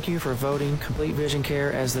Thank you for voting Complete Vision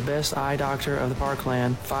Care as the best eye doctor of the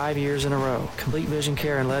Parkland 5 years in a row. Complete Vision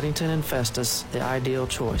Care in Leadington and Festus, the ideal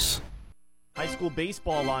choice. High school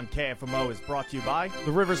baseball on KFMO is brought to you by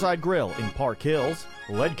the Riverside Grill in Park Hills,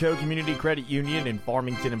 Ledco Community Credit Union in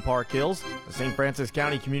Farmington and Park Hills, the St. Francis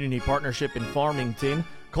County Community Partnership in Farmington,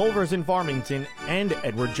 Culver's in Farmington, and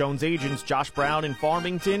Edward Jones Agents Josh Brown in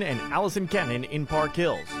Farmington and Allison Kennan in Park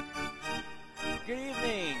Hills. Good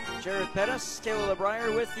evening, Jared Pettis, Taylor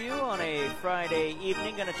LeBrier with you on a Friday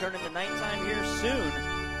evening. Going to turn into nighttime here soon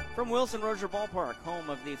from Wilson-Roger Ballpark, home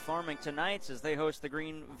of the Farmington Knights, as they host the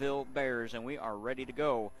Greenville Bears, and we are ready to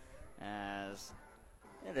go as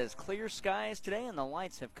it is clear skies today and the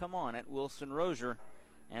lights have come on at Wilson-Roger.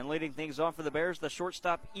 And leading things off for the Bears, the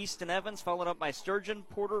shortstop Easton Evans, followed up by Sturgeon,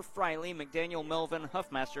 Porter, Friley, McDaniel, Melvin,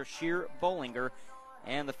 Huffmaster, Shear, Bollinger.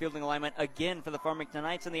 And the fielding alignment again for the Farmington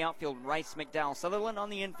Knights in the outfield, Rice, McDowell, Sutherland. On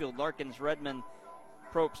the infield, Larkins, Redmond,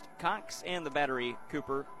 Probst, Cox, and the battery,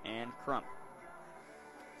 Cooper and Crump.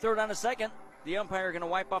 Third on a second, the umpire going to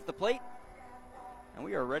wipe off the plate, and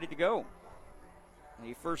we are ready to go.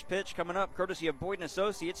 The first pitch coming up, courtesy of Boyd &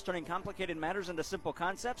 Associates, turning complicated matters into simple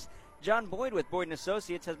concepts. John Boyd with Boyd &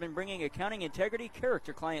 Associates has been bringing accounting integrity,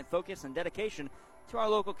 character, client focus, and dedication to our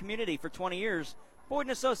local community for 20 years. Boyd &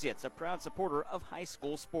 Associates, a proud supporter of high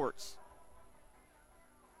school sports.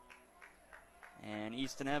 And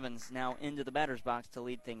Easton Evans now into the batter's box to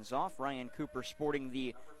lead things off. Ryan Cooper sporting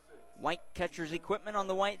the white catcher's equipment on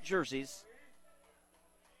the white jerseys.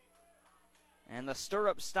 And the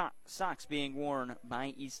stirrup socks being worn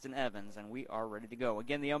by Easton Evans. And we are ready to go.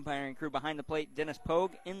 Again, the umpiring crew behind the plate, Dennis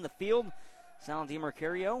Pogue in the field. Sal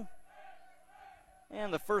DiMercario.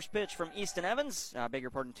 And the first pitch from Easton Evans,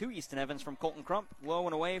 to Easton Evans from Colton Crump, low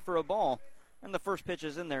and away for a ball. And the first pitch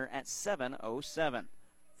is in there at 7:07.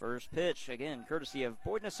 First pitch, again, courtesy of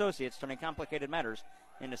Boyd & Associates, turning complicated matters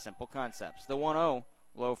into simple concepts. The 1-0,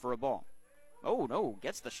 low for a ball. Oh, no,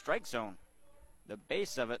 gets the strike zone. The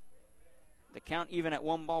base of it. The count even at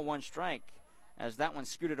 1 ball, 1 strike, as that one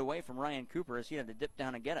scooted away from Ryan Cooper as he had to dip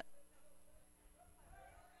down and get it.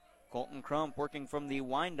 Colton Crump working from the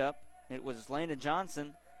windup. It was Landon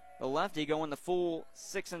Johnson, the lefty, going the full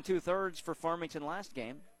 6 2/3 for Farmington last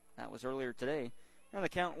game. That was earlier today. And the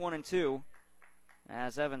count 1-2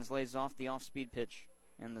 as Evans lays off the off-speed pitch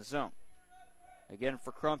in the zone. Again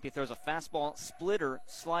for Crump, he throws a fastball, splitter,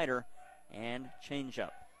 slider, and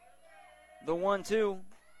changeup. The 1-2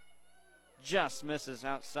 just misses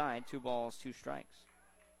outside. 2 balls, 2 strikes.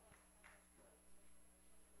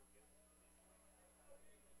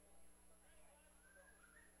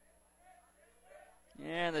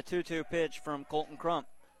 And the 2-2 pitch from Colton Crump.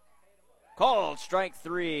 Called strike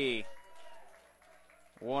 3.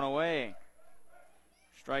 1 away.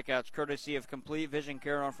 Strikeouts courtesy of Complete Vision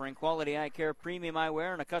Care, offering quality eye care, premium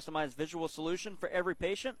eyewear, and a customized visual solution for every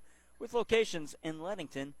patient with locations in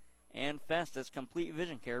Leadington and Festus. Complete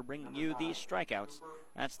Vision Care bringing you these strikeouts.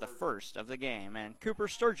 That's the first of the game. And Cooper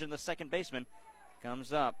Sturgeon, the second baseman,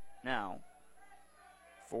 comes up now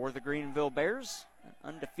for the Greenville Bears. An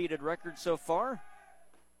undefeated record so far.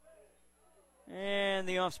 And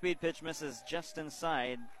the off-speed pitch misses just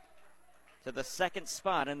inside to the second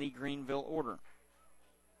spot in the Greenville order.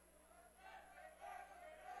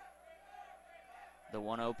 The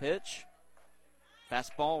 1-0 pitch.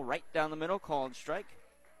 Fastball right down the middle, called strike.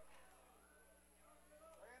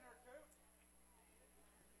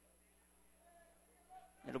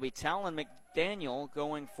 It'll be Talon McDaniel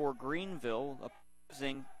going for Greenville,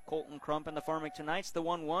 opposing Colton Crump and the Farmington Knights. The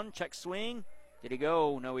 1-1, check swing. Did he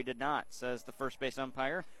go? No, he did not, says the first base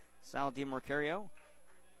umpire, Sal DiMercario.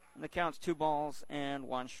 And the count's 2 balls and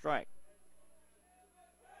 1 strike.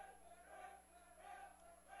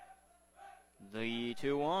 The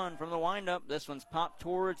 2-1 from the windup. This one's popped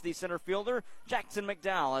towards the center fielder. Jackson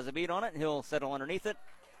McDowell has a beat on it. He'll settle underneath it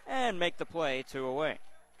and make the play 2 away.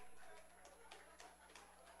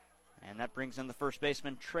 And that brings in the first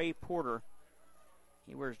baseman, Trey Porter.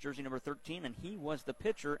 He wears jersey number 13, and he was the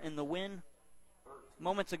pitcher in the win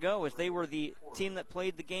moments ago, as they were the team that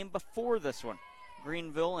played the game before this one,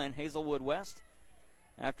 Greenville and Hazelwood West.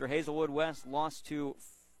 After Hazelwood West lost to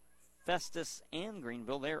Festus and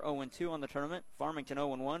Greenville, they're 0-2 on the tournament. Farmington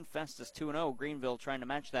 0-1, Festus 2-0. Greenville trying to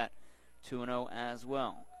match that 2-0 as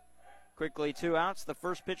well. Quickly 2 outs. The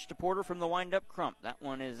first pitch to Porter from the windup, Crump. That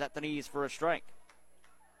one is at the knees for a strike.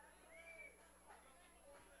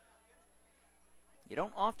 You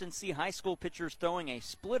don't often see high school pitchers throwing a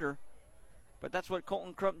splitter, but that's what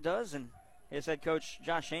Colton Crump does, and his head coach,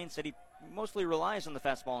 Josh Haynes, said he mostly relies on the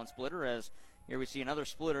fastball and splitter, as here we see another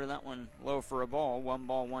splitter, that one low for a ball, 1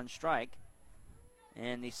 ball, 1 strike.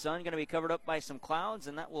 And the sun going to be covered up by some clouds,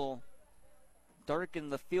 and that will darken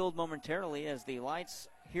the field momentarily as the lights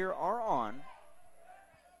here are on.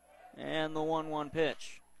 And the 1-1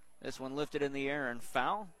 pitch. This one lifted in the air and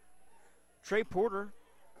foul. Trey Porter,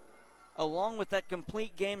 along with that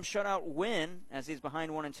complete game shutout win, as he's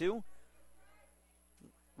behind 1-2,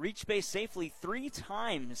 reached base safely 3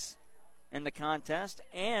 times in the contest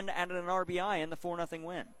and added an RBI in the 4-0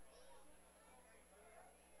 win.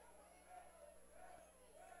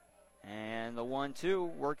 And the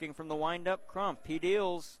 1-2 working from the windup. Crump, he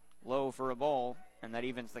deals low for a ball, and that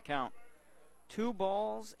evens the count. 2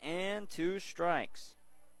 balls and 2 strikes.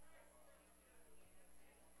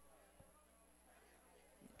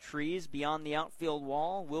 Trees beyond the outfield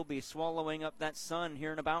wall will be swallowing up that sun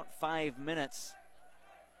here in about 5 minutes.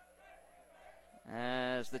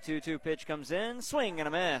 As the 2-2 pitch comes in, swing and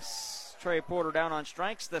a miss. Trey Porter down on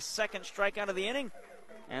strikes, the second strikeout of the inning.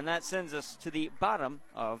 And that sends us to the bottom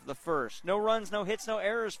of the first. No runs, no hits, no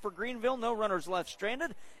errors for Greenville. No runners left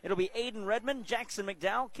stranded. It'll be Aiden Redmond, Jackson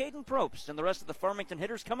McDowell, Caden Probst, and the rest of the Farmington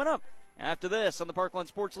hitters coming up after this on the Parkland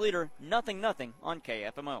Sports Leader. 0-0 on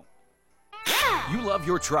KFMO. You love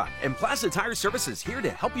your truck, and Plaza Tire Service is here to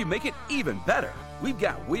help you make it even better. We've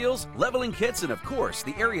got wheels, leveling kits, and of course,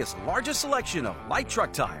 the area's largest selection of light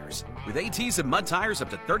truck tires. With ATs and mud tires up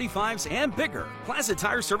to 35s and bigger, Plaza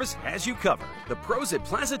Tire Service has you covered. The pros at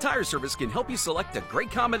Plaza Tire Service can help you select a great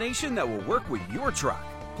combination that will work with your truck.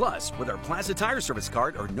 Plus, with our Plaza Tire Service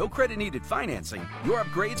card or no credit needed financing, your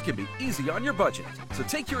upgrades can be easy on your budget. So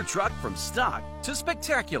take your truck from stock to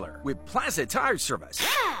spectacular with Plaza Tire Service.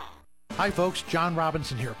 Hi folks, John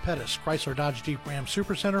Robinson here, Pettis, Chrysler Dodge Jeep Ram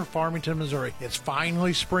Supercenter, Farmington, Missouri. It's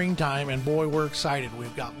finally springtime and boy, we're excited.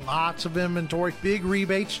 We've got lots of inventory, big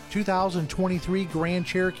rebates, 2023 Grand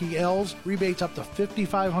Cherokee L's, rebates up to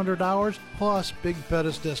 $5,500, plus big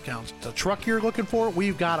Pettis discounts. The truck you're looking for,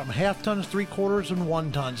 we've got them, half tons, 3/4, and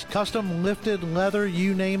 1 tons. Custom, lifted, leather,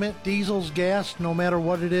 you name it, diesels, gas, no matter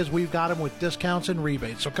what it is, we've got them with discounts and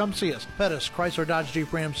rebates. So come see us, Pettis, Chrysler Dodge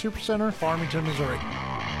Jeep Ram Supercenter, Farmington, Missouri.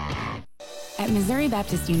 At Missouri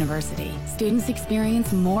Baptist University, students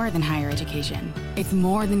experience more than higher education. It's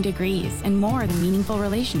more than degrees and more than meaningful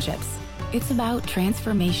relationships. It's about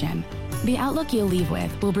transformation. The outlook you'll leave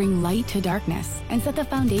with will bring light to darkness and set the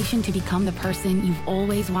foundation to become the person you've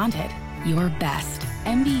always wanted, your best.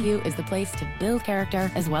 MBU is the place to build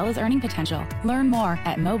character as well as earning potential. Learn more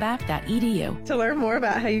at mobap.edu. To learn more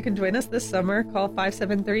about how you can join us this summer, call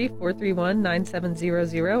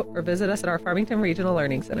 573-431-9700 or visit us at our Farmington Regional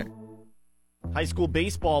Learning Center. High school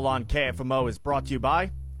baseball on KFMO is brought to you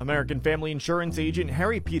by American Family Insurance agent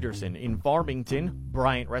Harry Peterson in Farmington,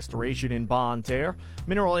 Bryant Restoration in Bonne Terre,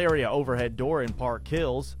 Mineral Area Overhead Door in Park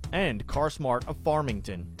Hills, and CarSmart of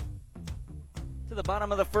Farmington. To the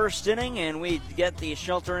bottom of the first inning, and we get the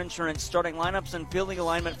Shelter Insurance starting lineups and fielding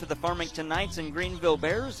alignment for the Farmington Knights and Greenville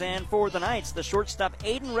Bears. And for the Knights, the shortstop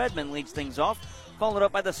Aiden Redmond leads things off, followed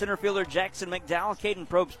up by the center fielder Jackson McDowell. Caden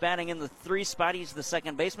Probst batting in the 3 spot. He's the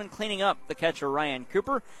second baseman, cleaning up the catcher Ryan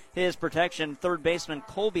Cooper. His protection, third baseman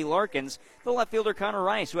Colby Larkins. The left fielder Connor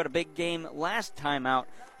Rice, who had a big game last time out.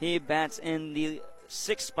 He bats in the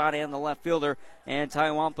 6th spot, and the left fielder. And Ty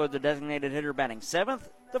Wampler, the designated hitter, batting 7th.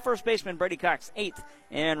 The first baseman, Brady Cox, 8th.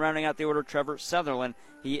 And rounding out the order, Trevor Sutherland.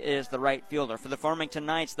 He is the right fielder. For the Farmington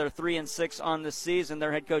Knights, they're 3-6 on the season.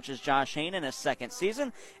 Their head coach is Josh Hain in his second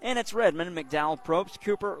season. And it's Redmond, McDowell, Probst,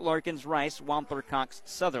 Cooper, Larkins, Rice, Wampler, Cox,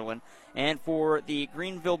 Sutherland. And for the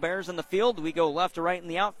Greenville Bears in the field, we go left to right in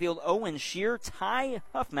the outfield. Owen Shear, Ty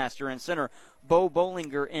Huffmaster in center. Bo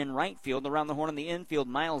Bollinger in right field. Around the horn in the infield,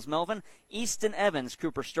 Miles Melvin, Easton Evans,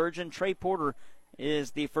 Cooper Sturgeon, Trey Porter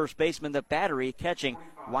is the first baseman. The battery catching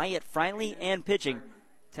Wyatt Friley, and pitching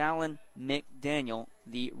Talon McDaniel,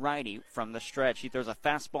 the righty from the stretch. He throws a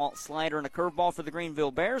fastball, slider, and a curveball for the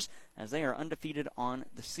Greenville Bears as they are undefeated on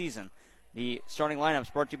the season. The starting lineup is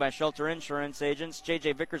brought to you by Shelter Insurance Agents.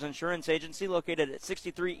 J.J. Vickers Insurance Agency, located at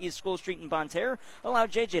 63 East School Street in Bonne Terre. Allow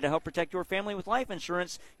J.J. to help protect your family with life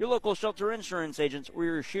insurance. Your local Shelter Insurance Agents. We're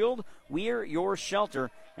your shield. We're your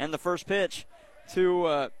shelter. And the first pitch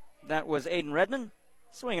to that was Aiden Redmond.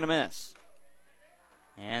 Swing and a miss.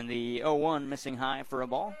 And the 0-1 missing high for a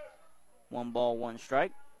ball. 1 ball, 1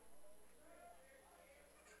 strike.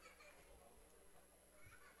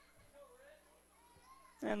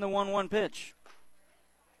 And the 1-1 pitch.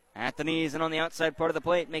 At the knees and on the outside part of the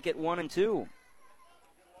plate, make it 1-2.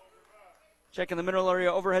 Checking the middle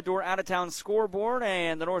area overhead door out of town scoreboard,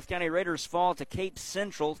 and the North County Raiders fall to Cape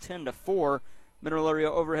Central 10-4. Mineral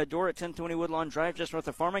area overhead door at 1020 Woodlawn Drive, just north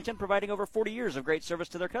of Farmington, providing over 40 years of great service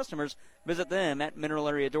to their customers. Visit them at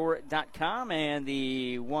mineralareadoor.com, and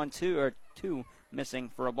the 1-2 missing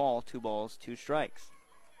for a ball. 2 balls, 2 strikes.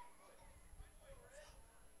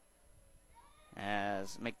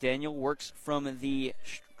 As McDaniel works from the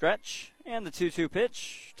stretch, and the 2-2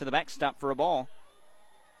 pitch to the backstop for a ball.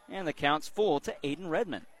 And the count's full to Aiden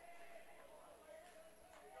Redmond.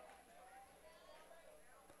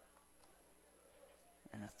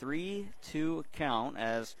 And a 3-2 count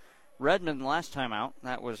as Redmond last time out,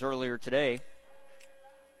 that was earlier today.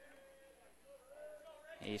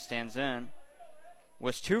 He stands in.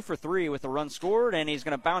 Was 2 for 3 with a run scored, and he's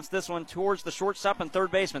going to bounce this one towards the shortstop and third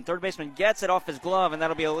baseman. Third baseman gets it off his glove, and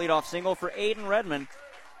that'll be a leadoff single for Aiden Redmond.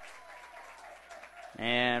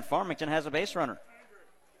 And Farmington has a base runner.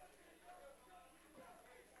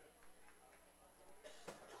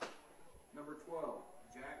 Number 12,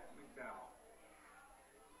 Jack McDowell.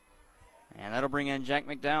 And that'll bring in Jack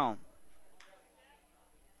McDowell.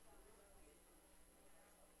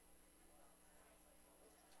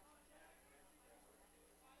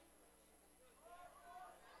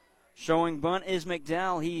 Showing bunt is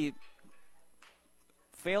McDowell. He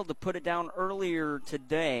failed to put it down earlier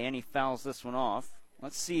today, and he fouls this one off.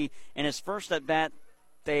 Let's see. In his first at-bat,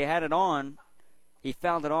 they had it on. He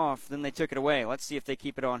fouled it off. Then they took it away. Let's see if they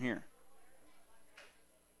keep it on here.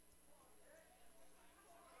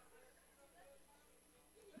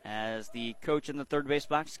 As the coach in the third base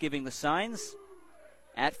box giving the signs.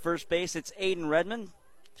 At first base, it's Aiden Redmond.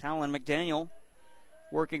 Talon McDaniel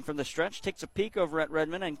working from the stretch, takes a peek over at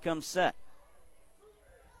Redmond and comes set.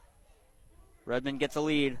 Redmond gets a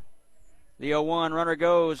lead. The 0-1 runner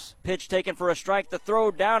goes. Pitch taken for a strike. The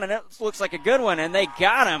throw down, and it looks like a good one, and they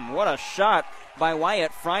got him. What a shot by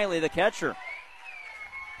Wyatt Friley, the catcher.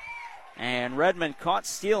 And Redmond caught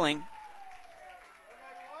stealing.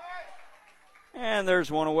 And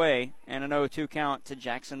there's one away, and an 0-2 count to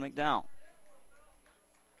Jackson McDowell.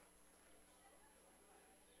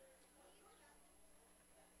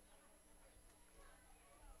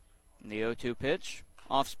 The 0-2 pitch,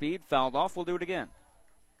 off speed, fouled off. We'll do it again.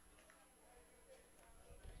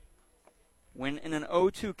 When in an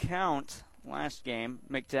 0-2 count last game,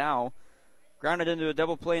 McDowell grounded into a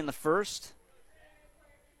double play in the first.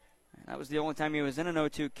 That was the only time he was in an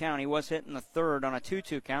 0-2 count. He was hit in the third on a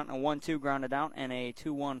 2-2 count, a 1-2 grounded out, and a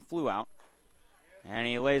 2-1 flew out. And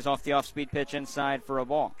he lays off the off-speed pitch inside for a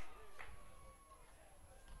ball.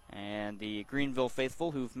 And the Greenville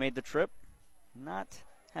faithful who've made the trip, not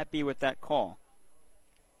happy with that call,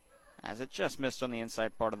 as it just missed on the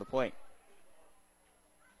inside part of the plate.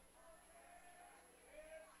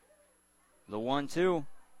 The 1-2.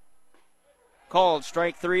 Called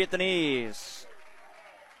strike 3 at the knees.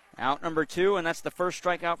 Out number 2, and that's the first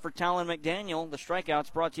strikeout for Talon McDaniel. The strikeout's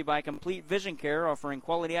brought to you by Complete Vision Care, offering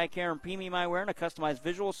quality eye care and premium eyewear and a customized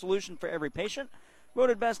visual solution for every patient.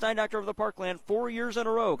 Voted best eye doctor of the Parkland 4 years in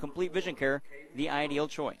a row. Complete Vision Care, the ideal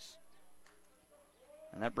choice.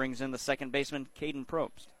 And that brings in the second baseman, Caden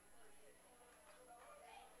Probst.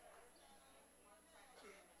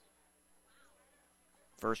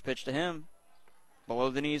 First pitch to him, below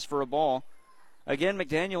the knees for a ball. Again,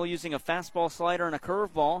 McDaniel using a fastball, slider, and a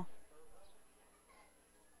curveball.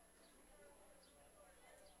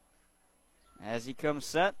 As he comes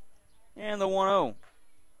set, and the 1-0.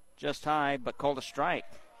 Just high, but called a strike.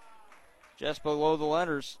 Just below the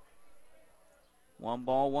letters. 1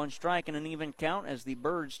 ball, 1 strike, and an even count as the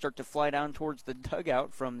birds start to fly down towards the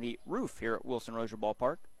dugout from the roof here at Wilson-Rozier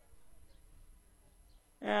Ballpark.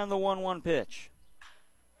 And the 1-1 pitch.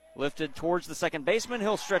 Lifted towards the second baseman.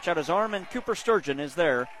 He'll stretch out his arm, and Cooper Sturgeon is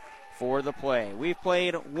there for the play. We've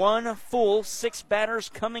played 1 full, 6 batters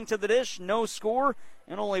coming to the dish, no score,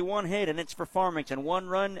 and only 1 hit, and it's for Farmington.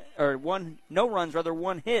 1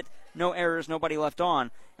 hit, no errors, nobody left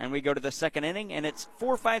on. And we go to the second inning, and it's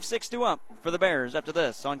 4-5-6-2 up for the Bears after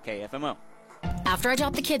this on KFMO. After I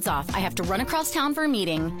drop the kids off, I have to run across town for a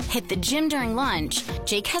meeting, hit the gym during lunch.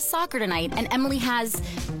 Jake has soccer tonight, and Emily has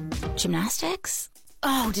gymnastics?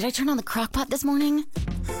 Oh, did I turn on the crock pot this morning?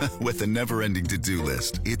 With a never-ending to-do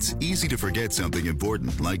list, it's easy to forget something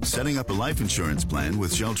important, like setting up a life insurance plan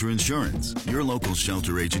with Shelter Insurance. Your local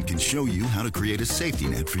Shelter agent can show you how to create a safety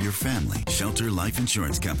net for your family. Shelter Life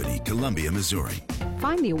Insurance Company, Columbia, Missouri.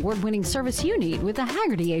 Find the award-winning service you need with the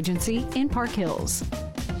Haggerty Agency in Park Hills.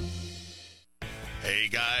 Hey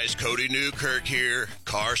guys, Cody Newkirk here.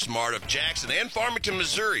 Car Smart of Jackson and Farmington,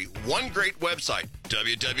 Missouri. One great website,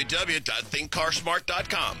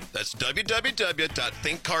 www.thinkcarsmart.com. That's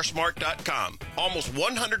www.thinkcarsmart.com. Almost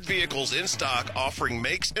 100 vehicles in stock, offering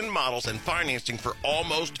makes and models and financing for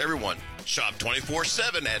almost everyone. Shop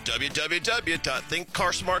 24/7 at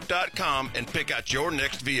www.thinkcarsmart.com and pick out your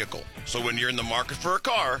next vehicle. So when you're in the market for a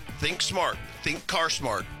car, think smart. Think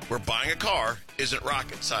CarSmart, where buying a car isn't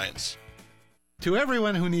rocket science. To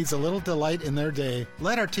everyone who needs a little delight in their day,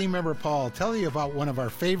 let our team member Paul tell you about one of our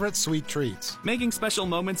favorite sweet treats. Making special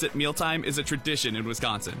moments at mealtime is a tradition in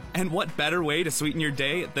Wisconsin. And what better way to sweeten your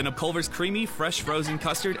day than a Culver's creamy, fresh frozen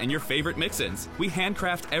custard and your favorite mix-ins? We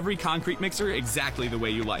handcraft every concrete mixer exactly the way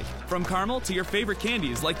you like. From caramel to your favorite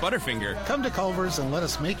candies like Butterfinger. Come to Culver's and let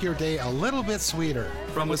us make your day a little bit sweeter.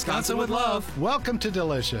 From Wisconsin with love. Welcome to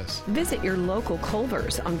Delicious. Visit your local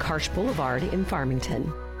Culver's on Karsh Boulevard in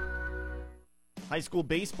Farmington. High school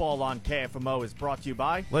baseball on KFMO is brought to you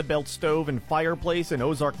by Leadbelt Stove and Fireplace and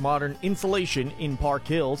Ozark Modern Insulation in Park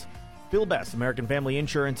Hills, Bill Best, American Family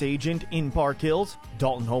Insurance Agent in Park Hills,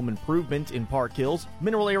 Dalton Home Improvement in Park Hills,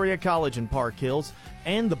 Mineral Area College in Park Hills,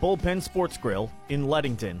 and the Bullpen Sports Grill in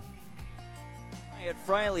Leadington. At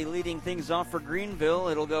Friley leading things off for Greenville.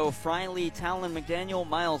 It'll go Friley, Talon, McDaniel,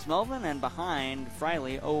 Miles Melvin, and behind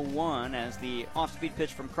Friley 0-1 as the off-speed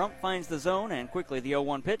pitch from Crump finds the zone, and quickly the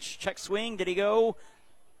 0-1 pitch. Check swing. Did he go?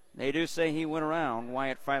 They do say he went around.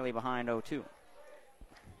 Wyatt Friley behind 0-2.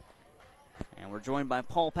 And we're joined by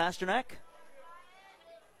Paul Pasternak.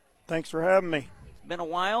 Thanks for having me. It's been a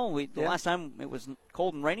while. The last time it was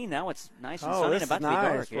cold and rainy. Now it's nice and sunny and about to be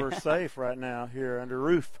dark. We're safe right now here under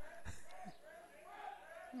roof.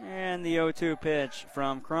 And the 0-2 pitch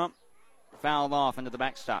from Crump fouled off into the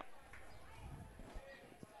backstop.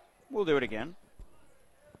 We'll do it again.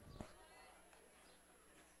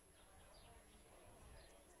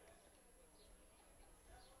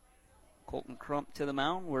 Colton Crump to the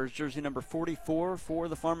mound. Wears jersey number 44 for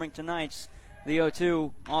the Farmington Knights. The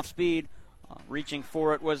 0-2 off speed. Reaching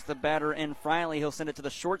for it was the batter in Friley. He'll send it to the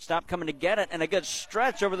shortstop, coming to get it, and a good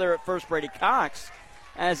stretch over there at first, Brady Cox,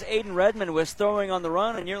 as Aiden Redmond was throwing on the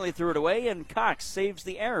run and nearly threw it away, and Cox saves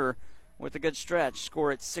the error with a good stretch.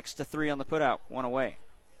 Score it 6-3 on the putout, one away.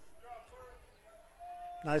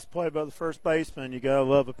 Nice play by the first baseman. You got to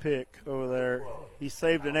love a pick over there. He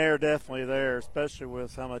saved an error definitely there, especially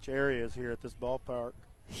with how much area is here at this ballpark.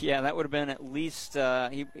 Yeah, that would have been at least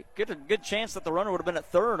he get a good chance that the runner would have been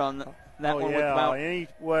at third on that one. Yeah, any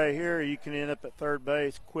way here you can end up at third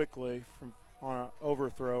base quickly from on an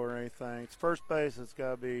overthrow or anything. It's first base has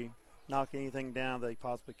got to be knocking anything down that he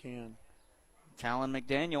possibly can. Talon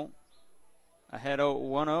McDaniel ahead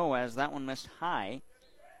 1-0 as that one missed high.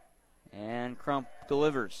 And Crump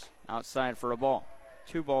delivers outside for a ball.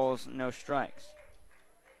 2 balls, no strikes.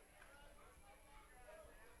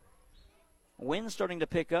 Wind starting to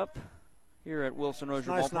pick up here at Wilson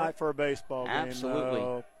Rozier Ballpark. Nice night for a baseball game.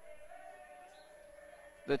 Absolutely.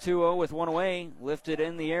 The 2-0 with one away, lifted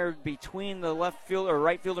in the air between the left fielder, or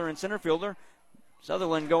right fielder and center fielder.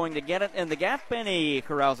 Sutherland going to get it in the gap, and he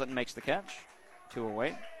corrals it and makes the catch. 2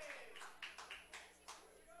 away.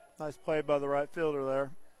 Nice play by the right fielder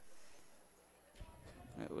there.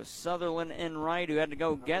 It was Sutherland in right who had to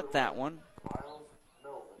go get that one.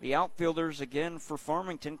 The outfielders again for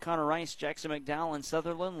Farmington, Connor Rice, Jackson McDowell, and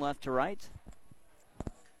Sutherland left to right.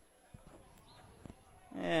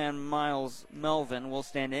 And Miles Melvin will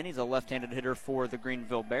stand in. He's a left-handed hitter for the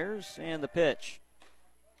Greenville Bears. And the pitch.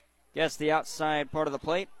 Gets the outside part of the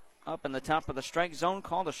plate. Up in the top of the strike zone.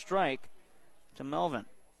 Called a strike to Melvin.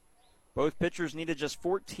 Both pitchers needed just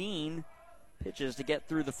 14 pitches to get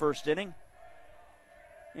through the first inning.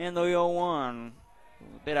 And the 0-1.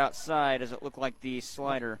 A bit outside as it looked like the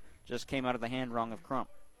slider just came out of the hand wrong of Crump.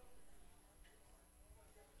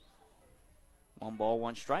 1 ball,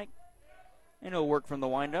 1 strike. And he'll work from the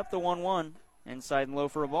windup, the 1-1, inside and low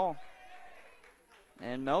for a ball.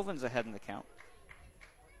 And Melvin's ahead in the count.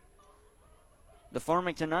 The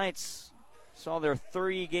Farmington Knights saw their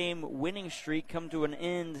 3-game winning streak come to an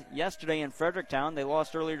end yesterday in Fredericktown. They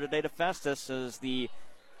lost earlier today to Festus as the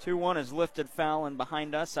 2-1 is lifted foul and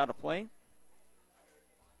behind us out of play.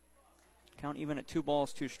 Count even at 2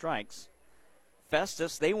 balls, 2 strikes.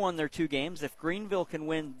 Festus, they won their 2 games. If Greenville can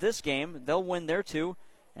win this game, they'll win their 2.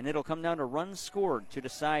 And it'll come down to runs scored to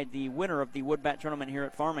decide the winner of the Woodbat tournament here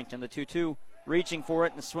at Farmington. The 2-2 reaching for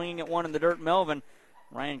it and swinging at one in the dirt. Melvin.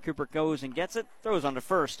 Ryan Cooper goes and gets it, throws on to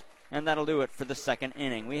first, and that'll do it for the second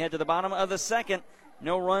inning. We head to the bottom of the second.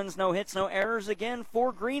 No runs, no hits, no errors again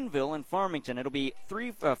for Greenville and Farmington. It'll be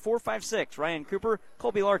 4-5-6. Ryan Cooper,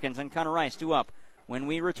 Colby Larkins, and Connor Rice 2 up. When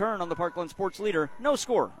we return on the Parkland Sports Leader, no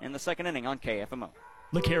score in the second inning on KFMO.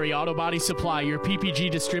 LeCarry Auto Body Supply, your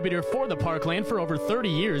PPG distributor for the Parkland for over 30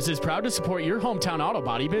 years, is proud to support your hometown auto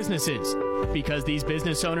body businesses. Because these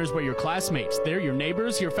business owners were your classmates, they're your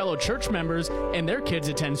neighbors, your fellow church members, and their kids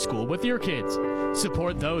attend school with your kids.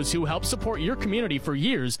 Support those who help support your community for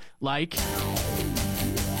years, like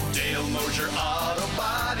Dale Mosier Auto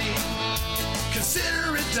Body.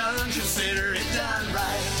 Consider it done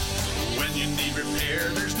right. When you need repair,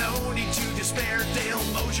 there's no need to despair. Dale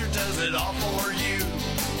Mosier does it all for you.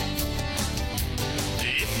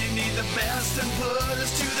 If you need the best and put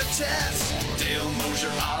us to the test, Dale Mosier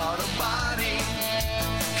Auto Body.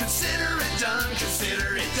 Consider it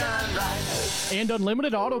done right. and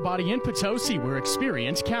Unlimited Auto Body in Potosi, where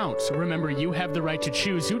experience counts. Remember, you have the right to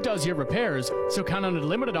choose who does your repairs, so count on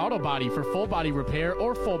Unlimited Auto Body for full body repair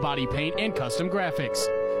or full body paint and custom graphics.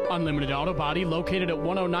 Unlimited Auto Body, located at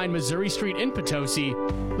 109 Missouri Street in Potosi.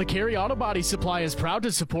 LeCarry Auto Body Supply is proud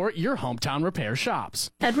to support your hometown repair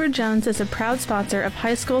shops. Edward Jones is a proud sponsor of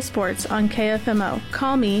high school sports on KFMO.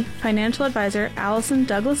 Call me, financial advisor Allison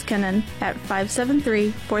Douglas Kennan, at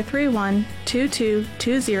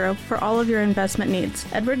 573-431-2220 for all of your investment needs.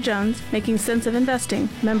 Edward Jones, making sense of investing.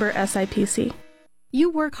 Member SIPC. You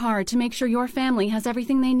work hard to make sure your family has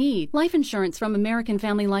everything they need. Life insurance from American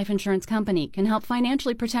Family Life Insurance Company can help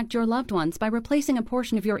financially protect your loved ones by replacing a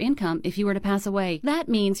portion of your income if you were to pass away. That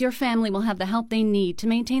means your family will have the help they need to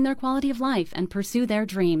maintain their quality of life and pursue their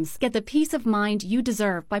dreams. Get the peace of mind you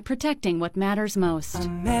deserve by protecting what matters most.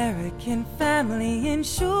 American Family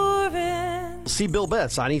Insurance. See Bill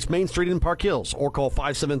Betts on East Main Street in Park Hills or call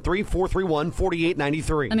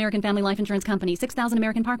 573-431-4893. American Family Life Insurance Company, 6000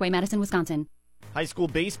 American Parkway, Madison, Wisconsin. High school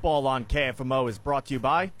baseball on KFMO is brought to you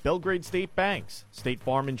by Belgrade State Banks, State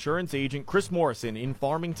Farm Insurance agent Chris Morrison in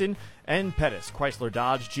Farmington, and Pettis Chrysler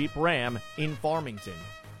Dodge Jeep Ram in Farmington.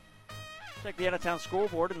 Check the out-of-town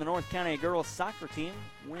scoreboard, and the North County girls soccer team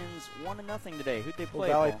wins 1-0 today. Who'd they play?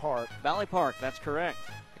 Valley Park. Valley Park, that's correct.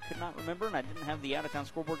 I could not remember, and I didn't have the out-of-town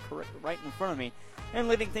scoreboard right in front of me. And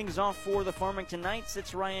leading things off for the Farmington Knights,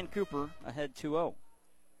 it's Ryan Cooper, ahead 2-0.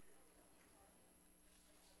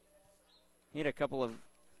 He had a couple of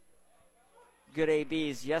good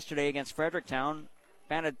ABs yesterday against Fredericktown.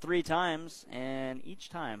 Batted 3 times, and each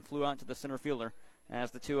time flew out to the center fielder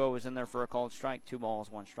as the 2-0 was in there for a called strike. 2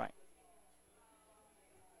 balls, 1 strike.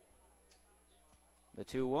 The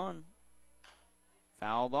 2-1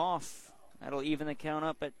 fouled off. That'll even the count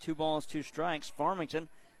up at 2 balls, 2 strikes. Farmington,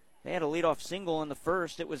 they had a leadoff single in the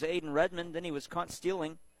first. It was Aiden Redmond. Then he was caught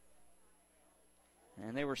stealing,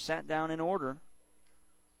 and they were sat down in order.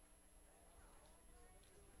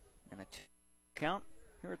 And a 2 count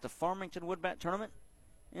here at the Farmington Woodbat Tournament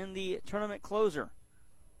in the tournament closer.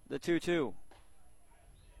 The 2-2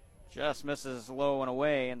 just misses low and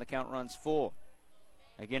away, and the count runs full.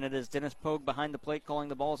 Again, it is Dennis Pogue behind the plate calling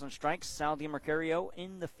the balls and strikes. Sal DiMercario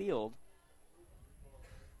in the field.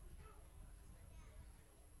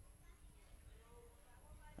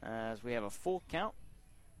 As we have a full count.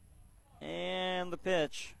 And the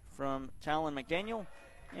pitch from Talon McDaniel.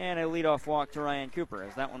 And a leadoff walk to Ryan Cooper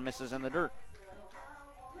as that one misses in the dirt.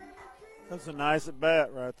 That's a nice at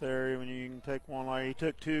bat right there. When you can take one, like he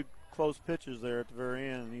took 2 close pitches there at the very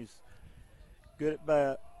end. He's good at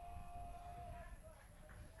bat.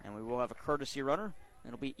 And we will have a courtesy runner.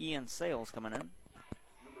 It'll be Ian Sales coming in. Number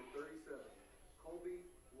 37, Colby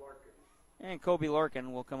Larkin. And Kobe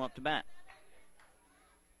Larkin will come up to bat.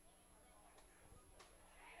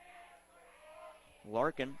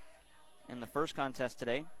 Larkin, in the first contest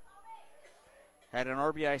today, had an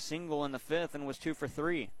RBI single in the 5th and was 2 for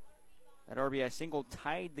 3. That RBI single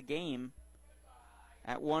tied the game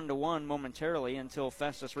at 1-1 momentarily until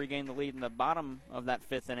Festus regained the lead in the bottom of that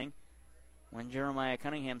 5th inning when Jeremiah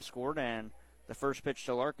Cunningham scored, and the first pitch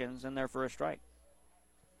to Larkin's in there for a strike.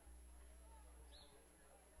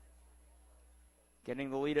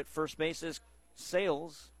 Getting the lead at first base is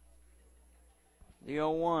Sales. The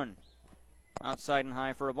 0-1. Outside and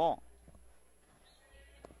high for a ball.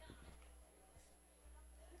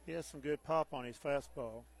 He has some good pop on his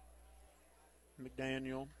fastball.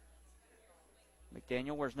 McDaniel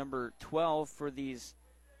wears number 12 for these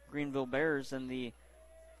Greenville Bears, and the,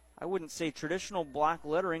 I wouldn't say traditional block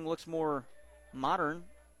lettering, looks more modern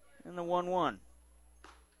in the 1-1.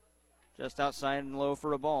 Just outside and low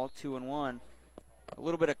for a ball, 2-1. A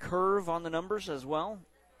little bit of curve on the numbers as well.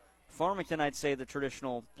 Farmington, I'd say the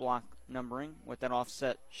traditional block numbering with that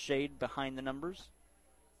offset shade behind the numbers.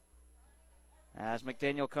 As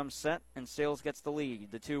McDaniel comes set and Sales gets the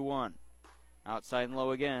lead, the 2-1. Outside and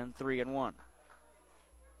low again, 3-1.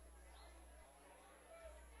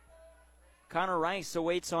 Connor Rice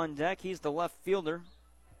awaits on deck. He's the left fielder.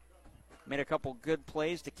 made a couple good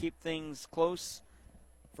plays to keep things close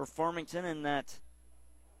for Farmington in that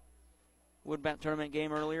Woodbat tournament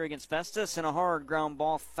game earlier against Festus, and a hard ground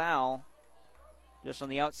ball foul just on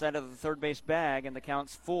the outside of the third base bag, and the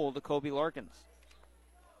count's full to Kobe Larkins.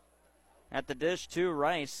 At the dish, too,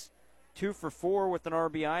 Rice, 2 for 4 with an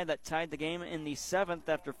RBI that tied the game in the 7th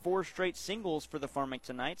after 4 straight singles for the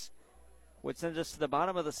Farmington Knights. Would send us to the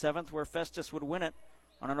bottom of the 7th where Festus would win it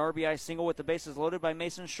on an RBI single with the bases loaded by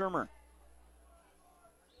Mason Shermer.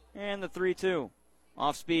 And the 3-2.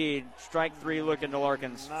 Off speed, strike 3 looking to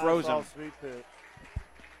Larkins. Nice Frozen. Off speed pitch.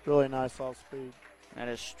 Really nice off speed. That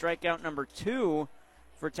is strikeout number 2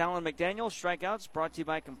 for Talon McDaniel. Strikeouts brought to you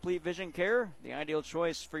by Complete Vision Care, the ideal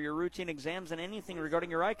choice for your routine exams and anything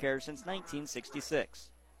regarding your eye care since 1966.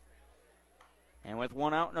 And with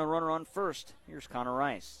 1 out and a runner on first, here's Connor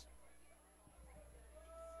Rice.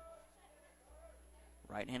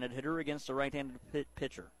 Right-handed hitter against a right-handed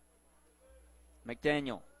pitcher.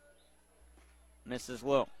 McDaniel misses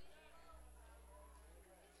low.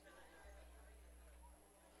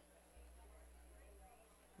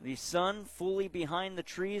 The sun fully behind the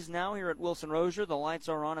trees now here at Wilson Rozier. The lights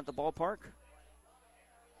are on at the ballpark.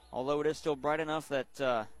 Although it is still bright enough that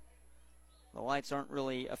the lights aren't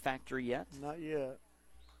really a factor yet. Not yet.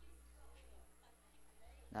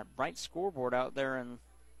 That bright scoreboard out there in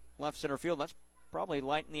left center field, that's probably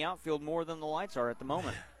lighting the outfield more than the lights are at the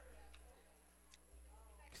moment.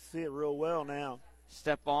 See it real well now.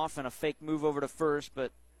 Step off and a fake move over to first,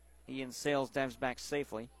 but Ian Sales dives back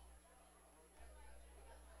safely.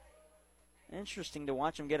 Interesting to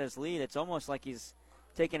watch him get his lead. It's almost like he's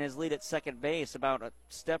taking his lead at second base about a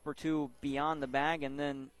step or two beyond the bag and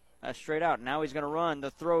then straight out. Now he's going to run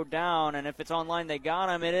the throw down, and if it's on line, they got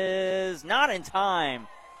him. It is not in time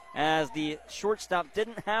as the shortstop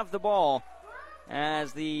didn't have the ball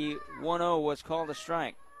as the 1-0 was called a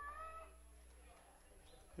strike.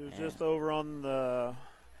 It was just over on the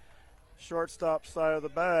shortstop side of the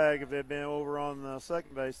bag. If it had been over on the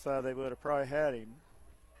second base side, they would have probably had him.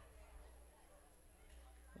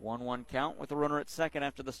 1-1 count with a runner at second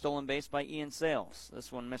after the stolen base by Ian Sales.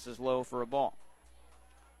 This one misses low for a ball.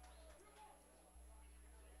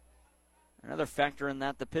 Another factor in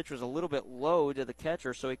that, the pitch was a little bit low to the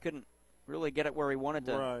catcher, so he couldn't really get it where he wanted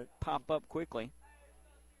to pop up quickly.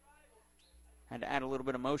 Had to add a little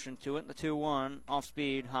bit of motion to it. The 2-1, off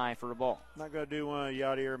speed, high for a ball. Not going to do one of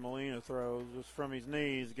Yadier Molina throws. Just from his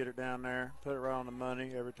knees, get it down there, put it right on the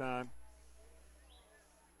money every time.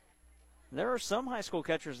 There are some high school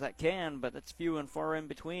catchers that can, but it's few and far in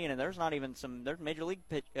between. And there's not even there's major league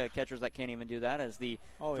catchers that can't even do that as the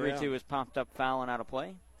 3-2 is popped up foul and out of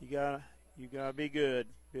play. You gotta be good,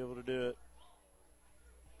 be able to do it.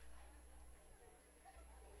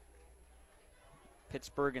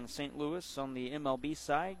 Pittsburgh and St. Louis on the MLB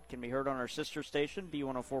side can be heard on our sister station,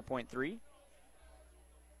 B104.3.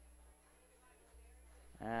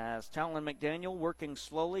 As Talon McDaniel working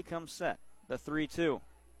slowly comes set. The 3-2.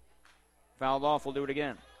 Fouled off, we'll do it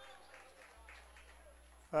again.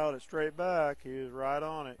 Fouled it straight back. He was right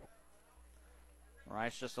on it.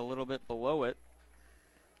 Rice just a little bit below it.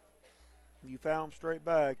 You foul him straight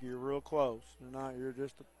back, you're real close. You're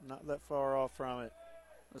just not that far off from it.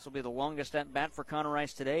 This will be the longest at bat for Connor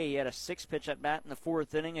Rice today. He had a 6-pitch at bat in the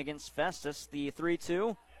 4th inning against Festus. The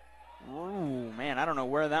 3-2. Ooh, man, I don't know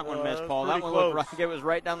where that one missed, Paul. That one looked like it was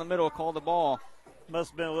right down the middle. Called the ball.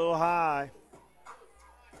 Must have been a little high.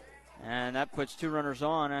 And that puts 2 runners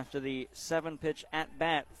on after the 7-pitch at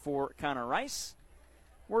bat for Connor Rice.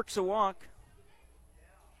 Works a walk.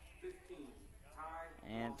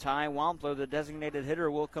 And Ty Wampler, the designated hitter,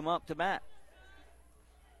 will come up to bat.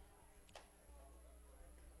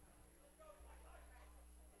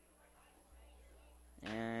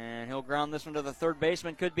 And he'll ground this one to the third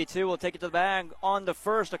baseman. Could be 2. We'll take it to the bag. On to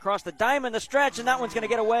first, across the diamond, the stretch, and that one's going to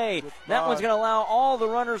get away. That one's going to allow all the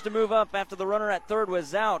runners to move up after the runner at third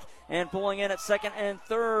was out. And pulling in at second and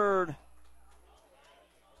third,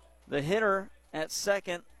 the hitter at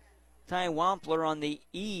second, Ty Wampler on the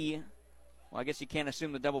E. Well, I guess you can't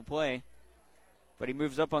assume the double play. But he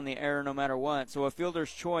moves up on the air no matter what. So a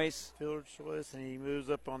fielder's choice. Fielder's choice, and he moves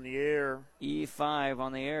up on the air. E5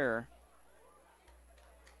 on the air.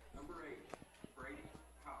 Number 8, Brady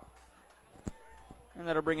Cox. And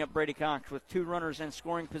that'll bring up Brady Cox with 2 runners in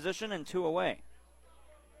scoring position and 2 away.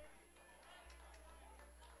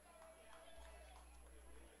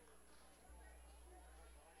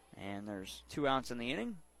 And there's 2 outs in the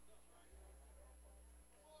inning.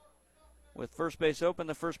 With first base open,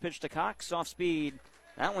 the first pitch to Cox, off speed.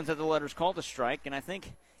 That one's at the letters called a strike, and I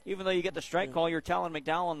think even though you get the strike call, you're telling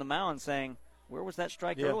McDowell on the mound saying, where was that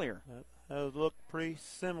strike earlier? looked pretty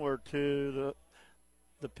similar to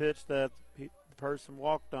the pitch that the person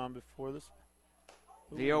walked on before this.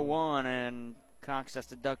 The 0-1, and Cox has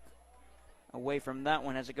to duck away from that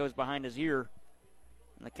one as it goes behind his ear.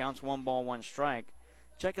 And the count's 1 ball, 1 strike.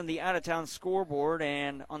 Checking the out-of-town scoreboard,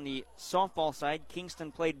 and on the softball side,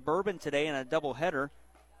 Kingston played Bourbon today in a doubleheader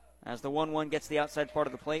as the 1-1 gets the outside part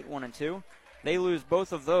of the plate, 1-2. They lose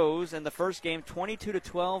both of those in the first game,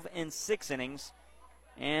 22-12 in 6 innings,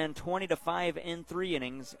 and 20-5 in 3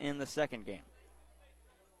 innings in the second game.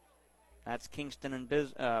 That's Kingston and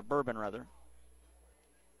Bourbon, rather.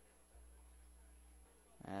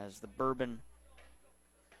 As the Bourbon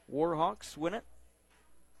Warhawks win it.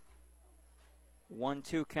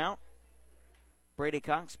 1-2 count. Brady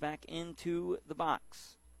Cox back into the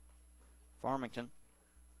box. Farmington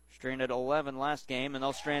stranded 11 last game, and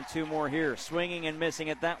they'll strand 2 more here. Swinging and missing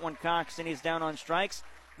at that one, Cox, and he's down on strikes.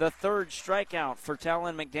 The 3rd strikeout for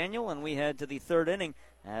Talon McDaniel, and we head to the 3rd inning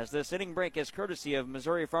as this inning break is courtesy of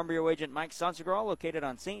Missouri Farm Bureau agent Mike Sansegraw, located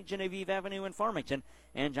on St. Genevieve Avenue in Farmington,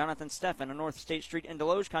 and Jonathan Steffen on North State Street in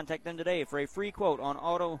Deloge. Contact them today for a free quote on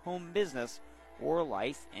auto, home business, or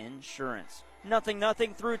life insurance.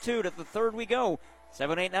 0-0 through 2 to the 3rd we go.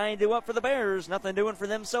 7-8-9 due up for the Bears. Nothing doing for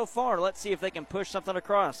them so far. Let's see if they can push something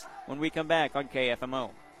across when we come back on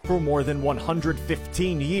KFMO. For more than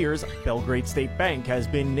 115 years, Belgrade State Bank has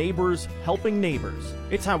been neighbors helping neighbors.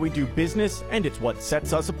 It's how we do business, and it's what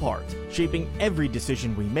sets us apart, shaping every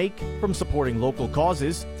decision we make, from supporting local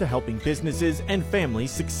causes to helping businesses and families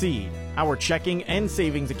succeed. Our checking and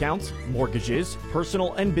savings accounts, mortgages,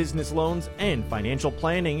 personal and business loans, and financial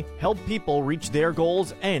planning help people reach their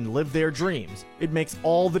goals and live their dreams. It makes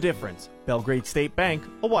all the difference. Belgrade State Bank,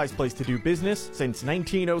 a wise place to do business since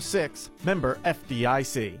 1906. Member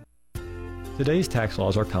FDIC. Today's tax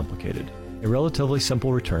laws are complicated. A relatively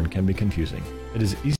simple return can be confusing. It is easy